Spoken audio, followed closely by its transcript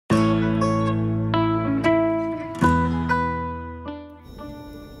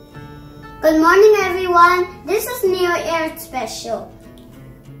Good morning, everyone. This is New Earth Special.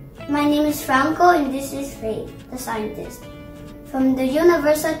 My name is Franco and this is Faith, the scientist, from the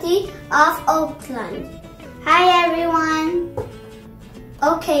University of Oakland. Hi, everyone.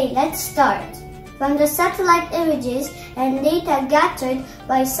 Okay, let's start. From the satellite images and data gathered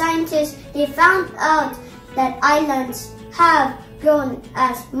by scientists, they found out that islands have grown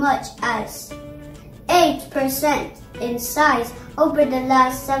as much as 8% in size over the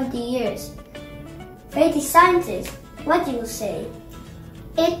last 70 years. Faith scientists, what do you say?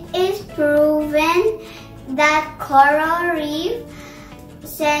 It is proven that coral reef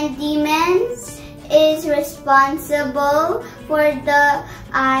sediments is responsible for the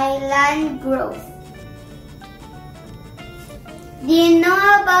island growth. Do you know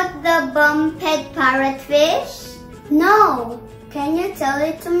about the bump-head parrotfish? No. Can you tell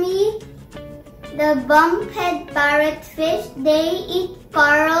it to me? The bump-head parrotfish, they eat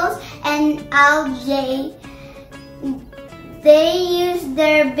corals and algae. They use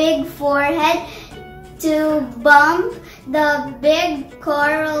their big forehead to bump the big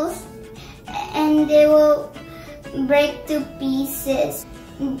corals and they will break to pieces.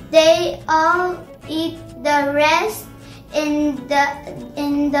 They all eat the rest in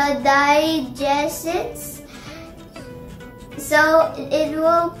the digestions, so it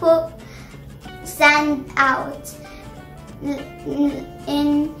will put sand out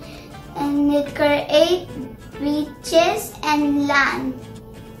and it creates beaches and land.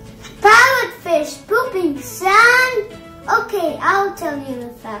 Parrotfish pooping sand? Okay, I'll tell you the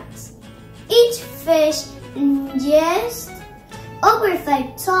facts. Each fish ingests over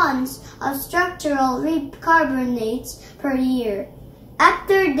 5 tons of structural carbonates per year.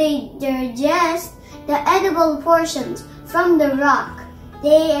 After they digest the edible portions from the rock,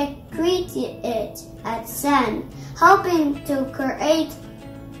 they excrete it as sand, helping to create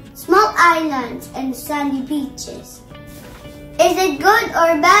small islands and sandy beaches. Is it good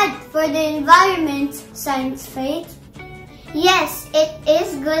or bad for the environment, Science Faith? Yes, it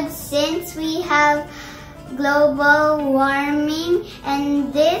is good since we have global warming,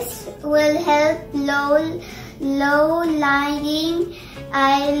 and this will help low-lying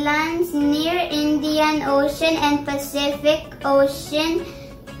islands near Indian Ocean and Pacific Ocean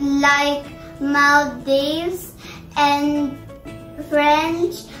like Maldives and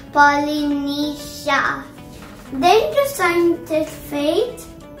French Polynesia. Thank you, Scientist Faith.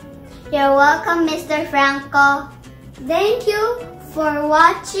 You're welcome, Mr. Franco. Thank you for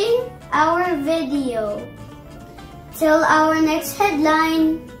watching our video. Till our next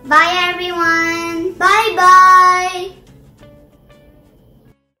headline. Bye, everyone. Bye-bye.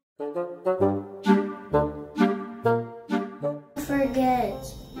 Forget.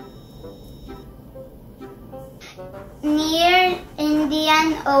 Near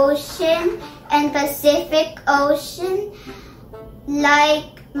Indian Ocean and Pacific Ocean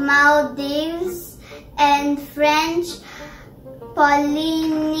like Maldives and French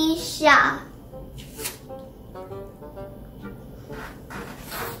Polynesia.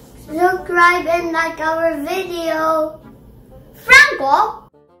 Subscribe and like our video. Franco?